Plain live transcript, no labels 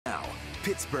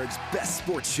Pittsburgh's best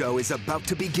sports show is about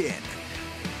to begin.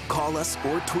 Call us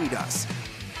or tweet us.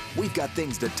 We've got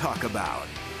things to talk about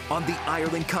on the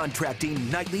Ireland Contracting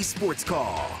Nightly Sports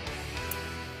Call.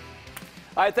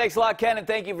 All right, thanks a lot, Ken, and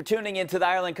thank you for tuning in to the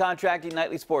Ireland Contracting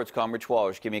Nightly Sports Call. I'm Rich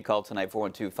Walsh. Give me a call tonight,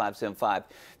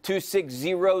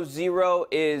 412-575-2600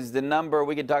 is the number.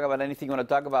 We can talk about anything you want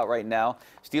to talk about right now.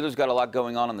 Steelers got a lot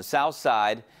going on the south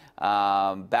side.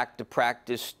 Back to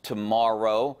practice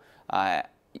tomorrow.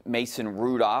 Mason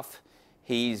Rudolph,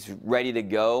 he's ready to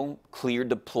go, cleared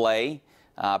to play,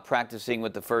 practicing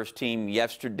with the first team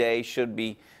yesterday, should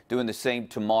be doing the same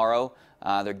tomorrow.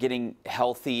 They're getting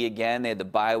healthy again. They had the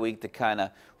bye week to kind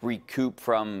of recoup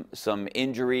from some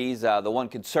injuries. The one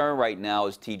concern right now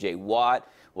is T.J. Watt.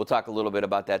 We'll talk a little bit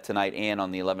about that tonight and on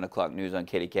the 11 o'clock news on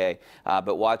KDKA.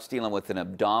 But Watt's dealing with an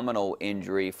abdominal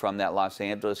injury from that Los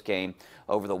Angeles game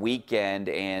over the weekend,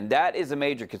 and that is a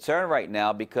major concern right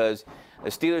now because the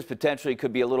Steelers potentially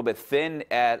could be a little bit thin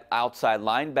at outside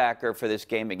linebacker for this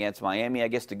game against Miami. I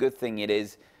guess the good thing it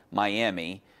is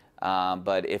Miami.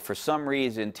 But if for some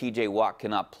reason T.J. Watt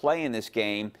cannot play in this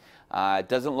game, it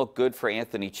doesn't look good for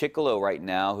Anthony Chickillo right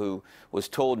now, who was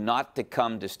told not to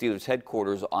come to Steelers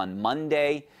headquarters on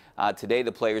Monday. Today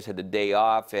the players had the day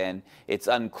off, and it's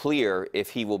unclear if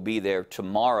he will be there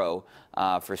tomorrow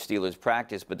for Steelers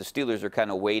practice. But the Steelers are kind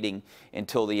of waiting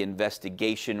until the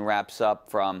investigation wraps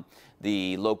up from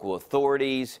the local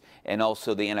authorities, and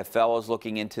also the NFL is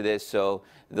looking into this. So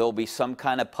there'll be some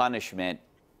kind of punishment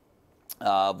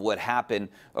of what happened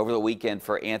over the weekend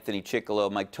for Anthony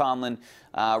Chickillo. Mike Tomlin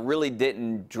really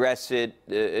didn't address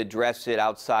it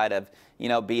outside of,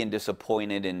 being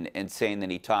disappointed and saying that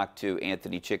he talked to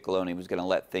Anthony Chickillo and he was going to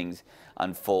let things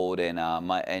unfold.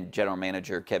 And General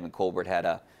Manager Kevin Colbert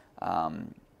had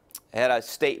a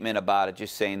statement about it,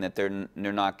 just saying that they're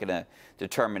not going to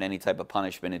determine any type of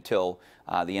punishment until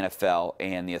the NFL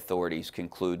and the authorities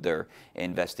conclude their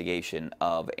investigation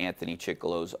of Anthony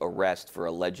Chickillo's arrest for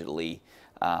allegedly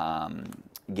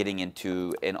getting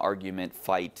into an argument,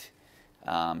 fight,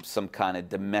 some kind of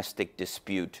domestic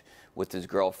dispute with his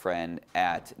girlfriend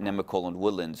at Nemacolin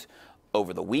Woodlands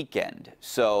over the weekend.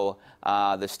 So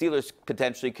the Steelers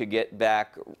potentially could get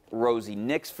back Rosie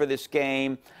Nix for this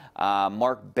game.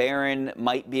 Mark Barron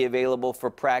might be available for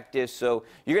practice. So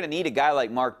you're going to need a guy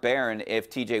like Mark Barron if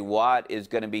T.J. Watt is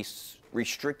going to be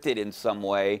restricted in some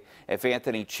way. If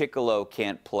Anthony Chickillo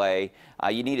can't play,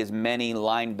 you need as many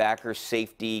linebacker,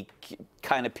 safety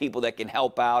kind of people that can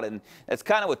help out. And that's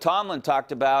kind of what Tomlin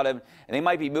talked about. And they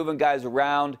might be moving guys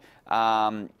around.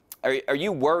 Are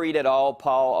you worried at all,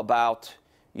 Paul, about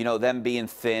them being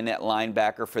thin at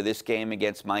linebacker for this game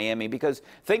against Miami? Because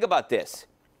think about this.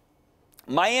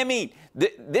 Miami,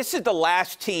 this is the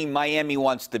last team Miami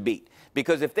wants to beat.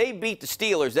 Because if they beat the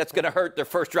Steelers, that's going to hurt their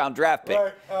first-round draft pick.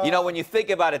 Right. When you think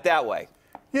about it that way.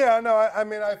 Yeah, no,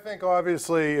 I think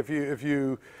obviously if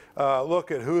you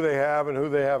look at who they have and who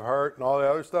they have hurt and all the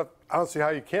other stuff, I don't see how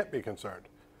you can't be concerned.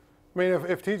 I mean,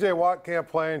 if T.J. Watt can't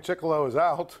play and Chickillo is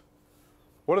out,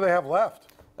 what do they have left?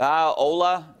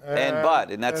 Ola and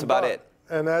Bud, and that's about it.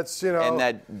 And that's, And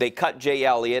that they cut Jay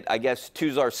Elliott. I guess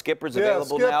Tuzar Skipper's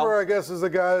available now. Skipper, I guess, is the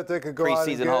guy that they could go out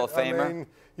and get. Preseason Hall of Famer. I mean,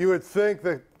 you would think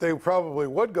that they probably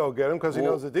would go get him because he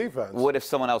knows the defense. What if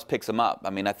someone else picks him up? I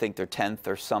mean, I think they're 10th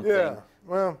or something. Yeah,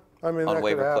 well, I mean, on that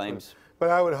waiver could happen. Claims. But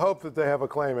I would hope that they have a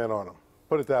claim in on him.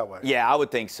 Put it that way. Yeah, I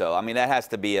would think so. I mean, that has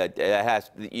to be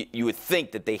you would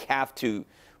think that they have to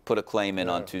put a claim in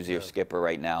on Tuzar Skipper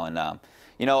right now. And,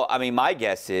 I mean, my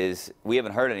guess is we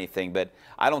haven't heard anything, but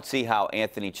I don't see how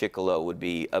Anthony Chickillo would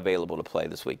be available to play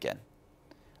this weekend.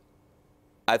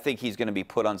 I think he's going to be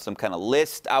put on some kind of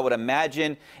list, I would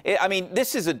imagine. I mean,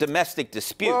 this is a domestic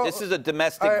dispute. Well, this is a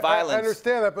domestic violence I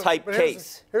understand that, type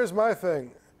case. Here's my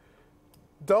thing.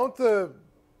 Don't the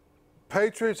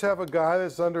Patriots have a guy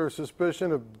that's under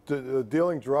suspicion of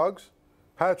dealing drugs?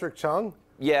 Patrick Chung?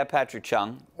 Yeah, Patrick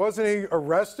Chung. Wasn't he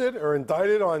arrested or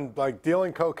indicted on,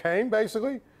 dealing cocaine,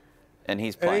 basically? And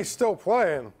he's playing. And he's still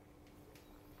playing.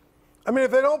 I mean,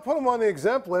 if they don't put him on the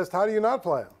exempt list, how do you not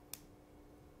play him?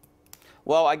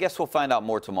 Well, I guess we'll find out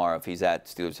more tomorrow if he's at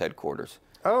Steelers headquarters.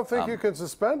 I don't think you can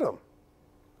suspend him.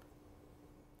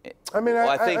 I mean,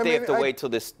 I think they have to wait till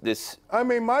this. I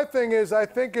mean, my thing is, I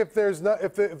think if there's not,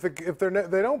 if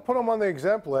they don't put him on the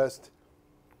exempt list,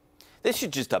 this is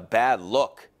just a bad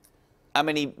look. I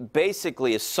mean, he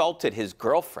basically assaulted his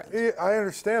girlfriend. I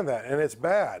understand that, and it's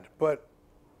bad, but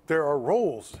there are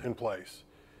rules in place.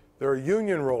 There are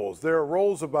union rules. There are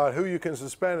rules about who you can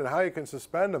suspend and how you can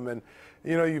suspend them, and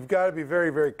you've got to be very,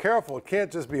 very careful. It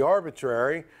can't just be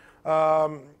arbitrary.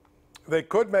 They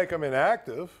could make them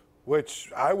inactive,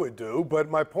 which I would do, but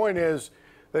my point is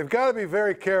they've got to be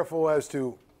very careful as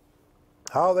to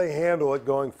how they handle it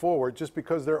going forward, just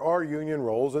because there are union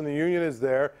roles, and the union is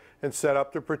there and set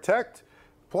up to protect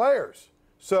players.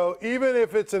 So even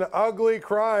if it's an ugly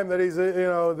crime that he's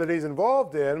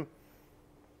involved in,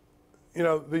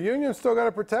 the union's still got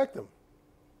to protect him.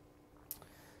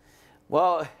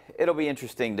 Well, it'll be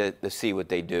interesting to see what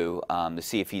they do, to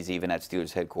see if he's even at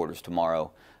Steelers headquarters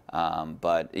tomorrow.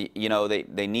 But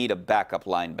they need a backup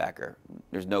linebacker.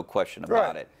 There's no question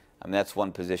about it. I mean, that's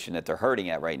one position that they're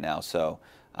hurting at right now. So,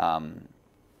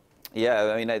 yeah,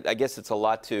 I mean, I guess it's a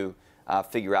lot to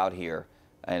figure out here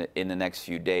in the next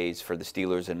few days for the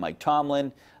Steelers and Mike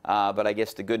Tomlin. But I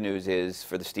guess the good news is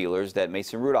for the Steelers that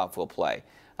Mason Rudolph will play.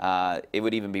 It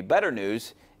would even be better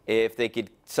news if they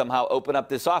could somehow open up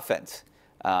this offense.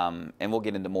 And we'll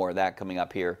get into more of that coming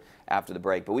up here after the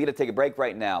break. But we got to take a break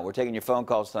right now. We're taking your phone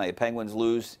calls tonight. The Penguins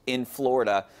lose in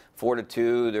Florida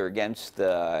 4-2. They're against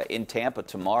in Tampa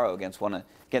tomorrow against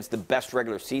the best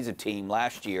regular season team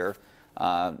last year,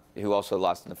 who also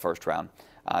lost in the first round,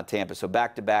 Tampa. So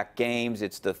back-to-back games.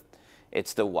 It's the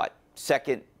what?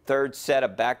 Third set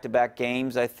of back-to-back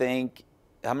games, I think.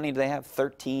 How many do they have?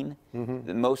 13? Mm-hmm.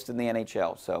 The most in the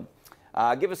NHL. So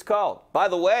give us a call. By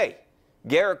the way,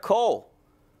 Garrett Cole,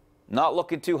 not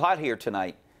looking too hot here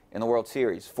tonight in the World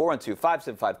Series.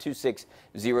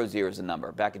 412-575-2600 is the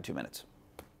number. Back in 2 minutes.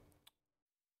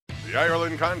 The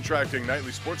Ireland Contracting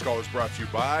Nightly Sports Call is brought to you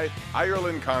by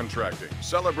Ireland Contracting,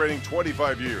 celebrating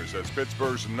 25 years as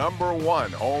Pittsburgh's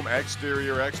 #1 home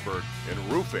exterior expert in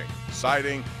roofing,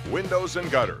 siding, windows, and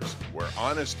gutters, where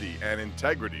honesty and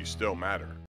integrity still matter.